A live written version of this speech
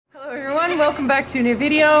everyone, welcome back to a new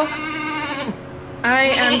video.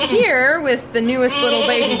 I am here with the newest little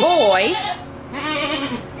baby boy,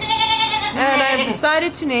 and I've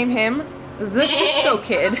decided to name him the Cisco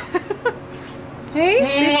Kid. Hey,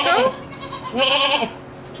 Cisco?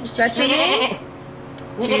 Is that your name?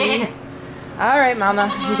 Alright, Mama,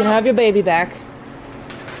 you can have your baby back.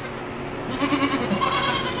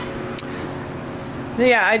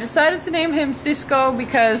 Yeah, I decided to name him Cisco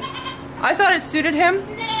because I thought it suited him.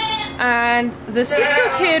 And the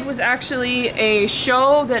Cisco Kid was actually a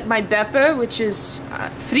show that my Beppe, which is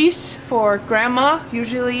Fries for grandma,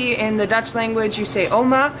 usually in the Dutch language you say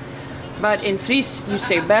oma, but in Fries you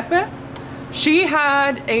say Beppe. She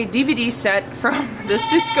had a DVD set from the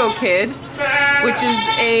Cisco Kid, which is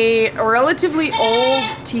a relatively old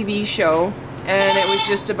TV show, and it was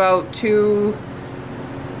just about two,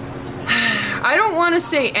 I don't want to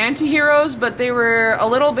say anti-heroes, but they were a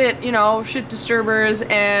little bit, you know, shit disturbers,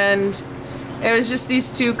 and it was just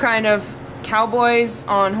these two kind of cowboys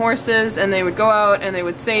on horses, and they would go out and they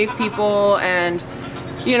would save people, and,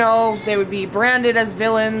 you know, they would be branded as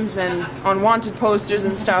villains and on wanted posters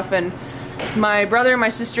and stuff. And my brother, my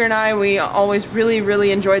sister, and I, we always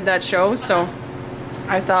really enjoyed that show, so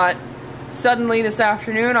I thought suddenly this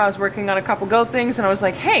afternoon I was working on a couple goat things, and I was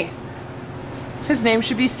like, hey, his name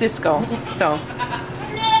should be Cisco. So,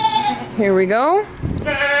 here we go.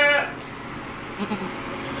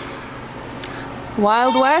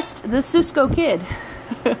 Wild West, the Cisco Kid.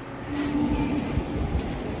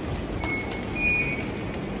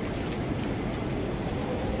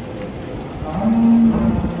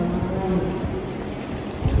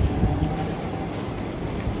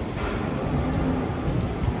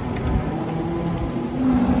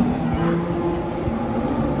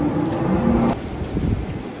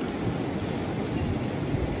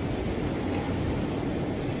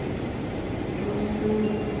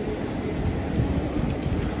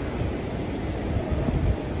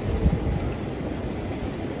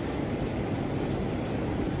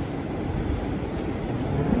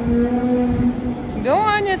 Go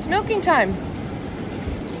on, it's milking time.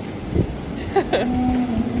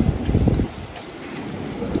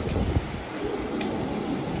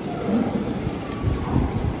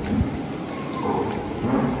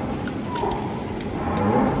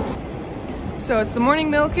 So it's the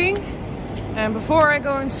morning milking, and before I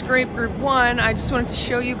go and scrape group 1, I just wanted to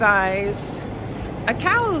show you guys a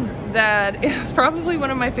cow that is probably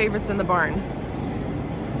one of my favorites in the barn.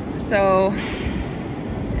 So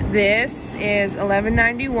this is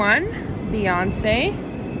 1191 Beyonce,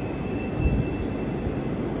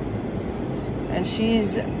 and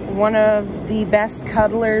she's one of the best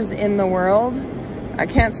cuddlers in the world. I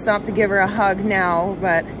can't stop to give her a hug now,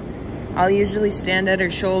 but I'll usually stand at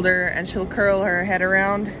her shoulder and she'll curl her head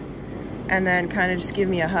around and then kind of just give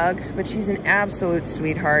me a hug. But she's an absolute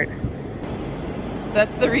sweetheart.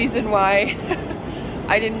 That's the reason why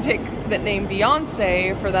I didn't pick that name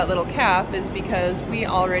Beyonce for that little calf, is because we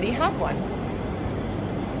already have one.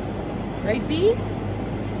 Right, B?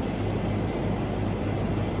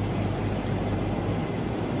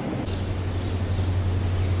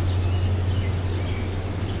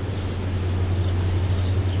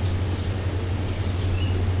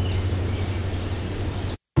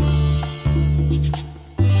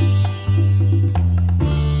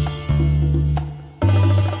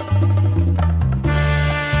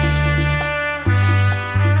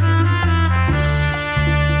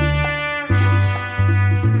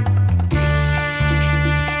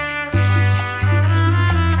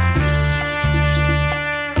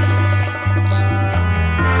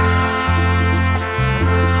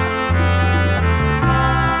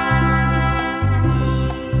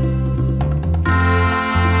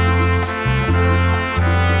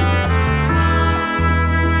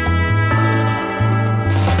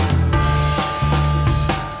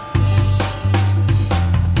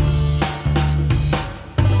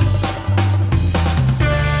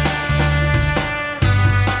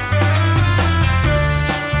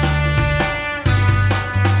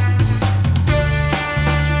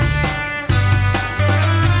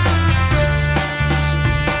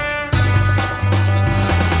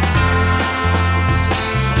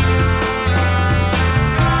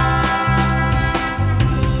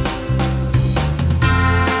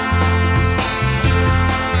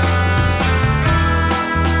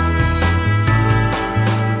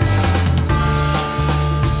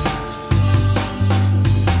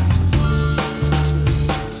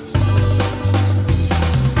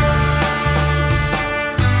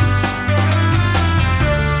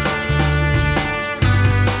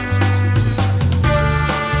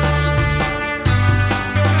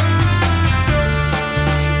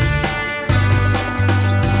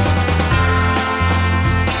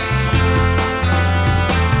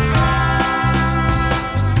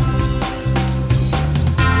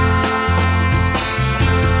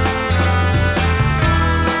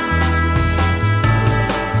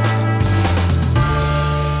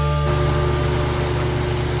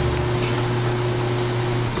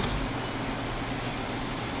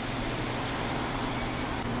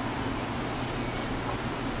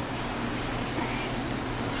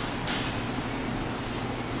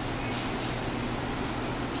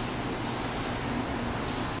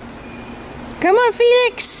 Come on,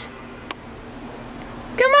 Felix.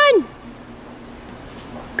 Come on.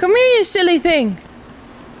 Come here, you silly thing.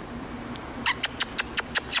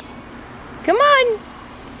 Come on.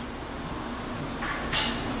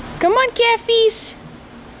 Come on, Catfies.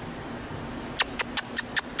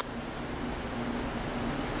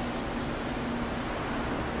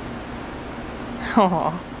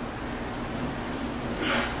 Oh.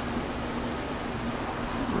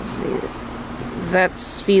 Let's see.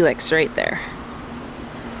 That's Felix right there.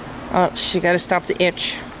 Oh, she gotta stop the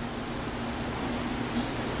itch.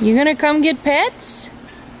 You gonna come get pets?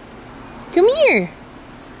 Come here.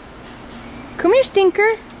 Come here,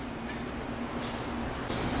 Stinker.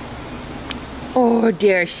 Oh,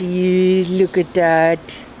 there she is. Look at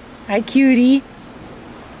that. Hi, cutie.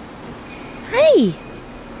 Hi.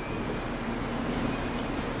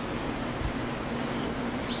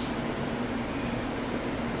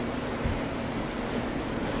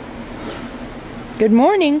 Good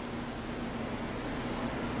morning.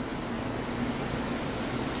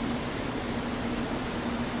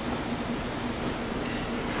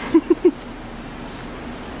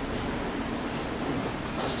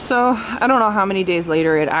 So, I don't know how many days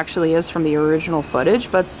later it actually is from the original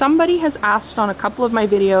footage, but somebody has asked on a couple of my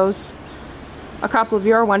videos, a couple of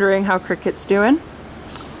you are wondering how Cricket's doing.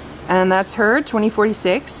 And that's her,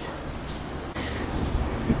 2046.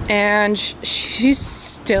 And she's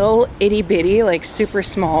still itty bitty, like super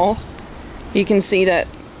small. You can see that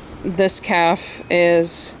this calf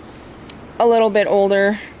is a little bit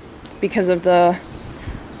older because of the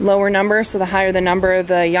lower number. So the higher the number,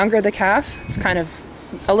 the younger the calf. It's kind of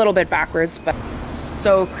a little bit backwards, but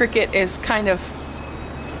so Cricket is kind of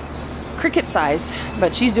cricket sized,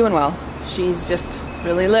 but she's doing well. She's just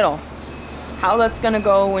really little. How that's gonna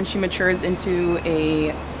go when she matures into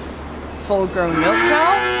a full-grown milk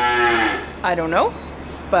cow, I don't know,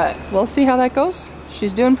 but we'll see how that goes.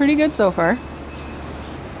 She's doing pretty good so far.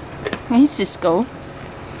 Hey, Cisco.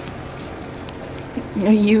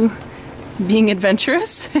 Are you being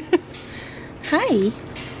adventurous? Hi.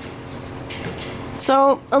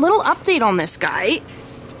 So, a little update on this guy.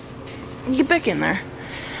 You get back in there.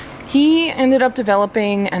 He ended up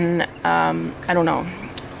developing an, I don't know,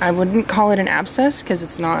 I wouldn't call it an abscess because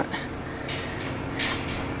it's not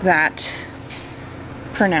that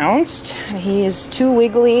pronounced. He is too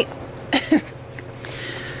wiggly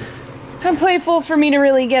and playful for me to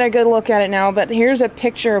really get a good look at it now, but here's a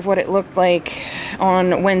picture of what it looked like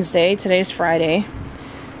on Wednesday. Today's Friday.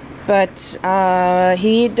 But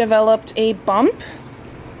he developed a bump.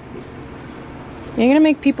 You're gonna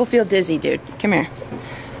make people feel dizzy, dude. Come here.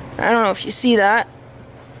 I don't know if you see that.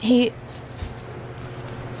 Come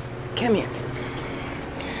here.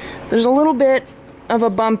 There's a little bit of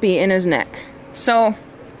a bumpy in his neck. So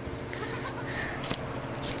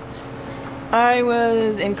I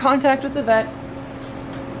was in contact with the vet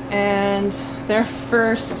and their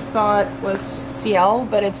first thought was CL,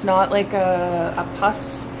 but it's not like a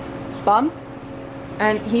pus bump,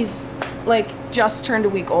 and he's like just turned a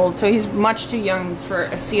week old, so he's much too young for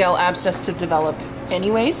a CL abscess to develop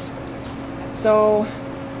anyways. So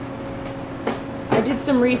I did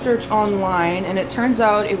some research online and it turns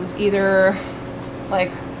out it was either like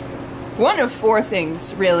one of four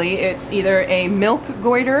things really. It's either a milk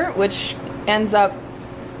goiter, which ends up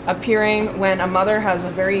appearing when a mother has a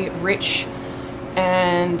very rich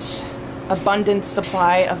and abundant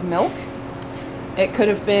supply of milk. It could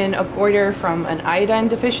have been a goiter from an iodine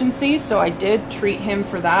deficiency, so I did treat him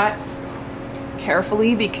for that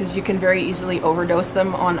carefully because you can very easily overdose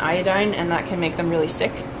them on iodine and that can make them really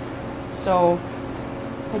sick. So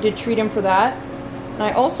I did treat him for that. And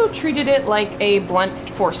I also treated it like a blunt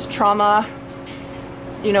force trauma,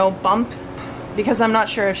 you know, bump, because I'm not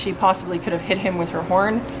sure if she possibly could have hit him with her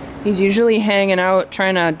horn. He's usually hanging out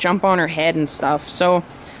trying to jump on her head and stuff, so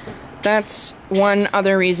that's one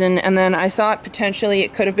other reason. And then I thought potentially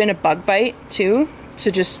it could have been a bug bite too, to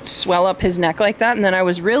just swell up his neck like that. And then I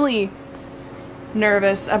was really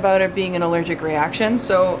nervous about it being an allergic reaction.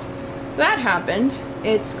 So that happened.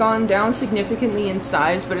 It's gone down significantly in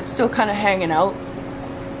size, but it's still kind of hanging out.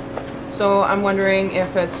 So I'm wondering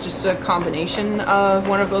if it's just a combination of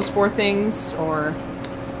one of those four things, or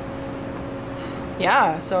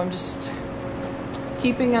yeah, so I'm just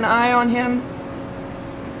keeping an eye on him.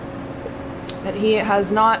 But he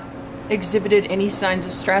has not exhibited any signs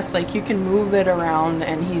of stress. Like, you can move it around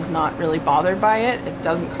and he's not really bothered by it. It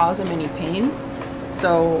doesn't cause him any pain.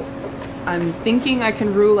 So I'm thinking I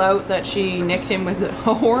can rule out that she nicked him with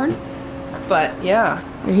a horn. But yeah,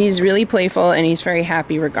 he's really playful and he's very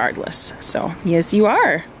happy regardless. So yes, you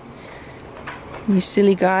are. You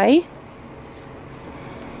silly guy.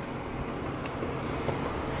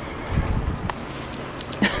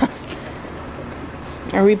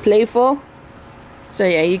 Are we playful? So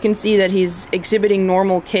yeah, you can see that he's exhibiting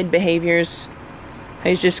normal kid behaviors.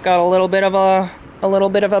 He's just got a little bit of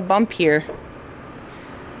a bump here.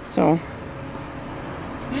 So,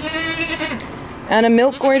 and a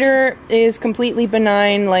milk goiter is completely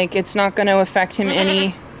benign, like it's not going to affect him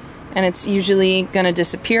any, and it's usually going to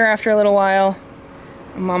disappear after a little while.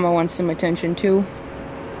 Mama wants some attention too.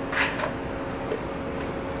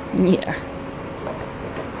 Yeah.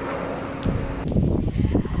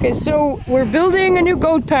 Okay, so we're building a new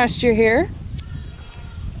goat pasture here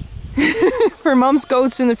for Mom's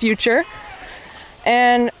goats in the future,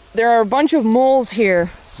 and there are a bunch of moles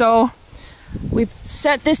here. So we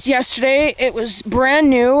set this yesterday. It was brand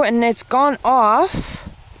new and it's gone off,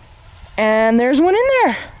 and there's one in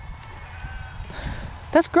there.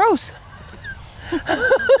 That's gross.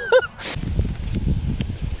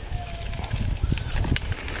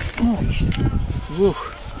 Whoa,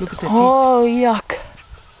 look at the teeth. Oh, yuck.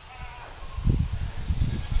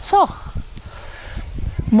 So,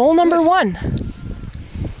 mole number 1.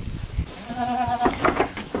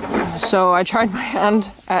 So I tried my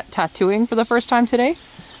hand at tattooing for the first time today,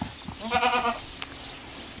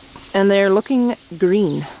 and they're looking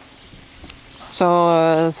green.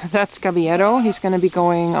 So that's Gabiero. He's going to be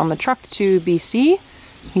going on the truck to BC.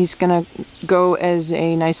 He's going to go as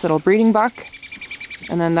a nice little breeding buck.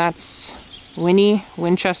 And then that's Winnie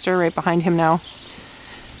Winchester right behind him now.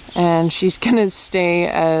 And she's going to stay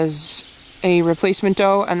as a replacement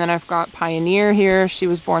doe. And then I've got Pioneer here. She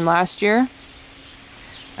was born last year.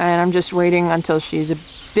 And I'm just waiting until she's a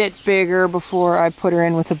bit bigger before I put her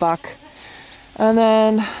in with a buck. And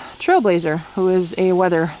then Trailblazer, who is a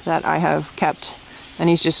wether that I have kept. And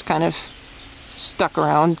he's just kind of stuck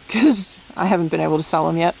around because I haven't been able to sell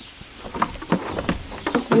him yet.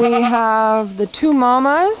 We have the 2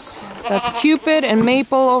 mamas. That's Cupid and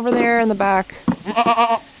Maple over there in the back.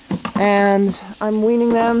 And I'm weaning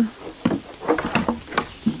them.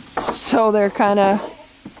 So they're kind of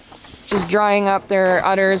just drying up their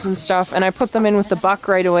udders and stuff. And I put them in with the buck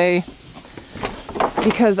right away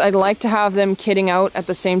because I'd like to have them kidding out at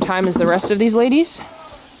the same time as the rest of these ladies.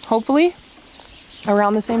 Hopefully.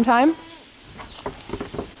 Around the same time.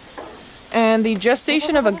 And the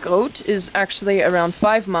gestation of a goat is actually around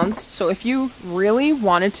 5 months, so if you really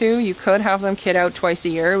wanted to, you could have them kid out twice a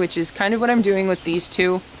year, which is kind of what I'm doing with these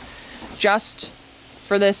 2, just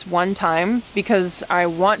for this one time, because I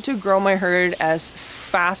want to grow my herd as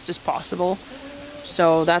fast as possible.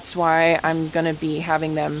 So that's why I'm gonna be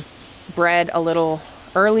having them bred a little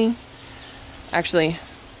early, actually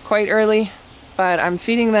quite early, but I'm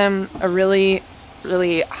feeding them a really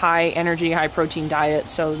high energy, high protein diet,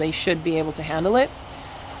 so they should be able to handle it.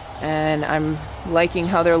 And I'm liking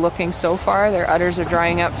how they're looking so far. Their udders are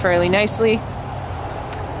drying up fairly nicely,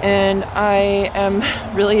 and I am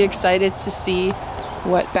really excited to see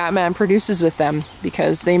what Batman produces with them,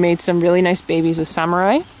 because they made some really nice babies with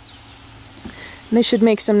Samurai, and they should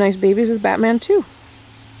make some nice babies with Batman too.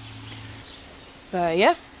 But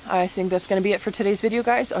yeah, I think that's going to be it for today's video,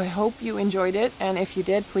 guys. I hope you enjoyed it, and if you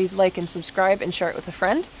did, please like and subscribe and share it with a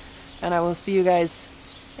friend, and I will see you guys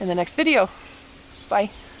in the next video. Bye.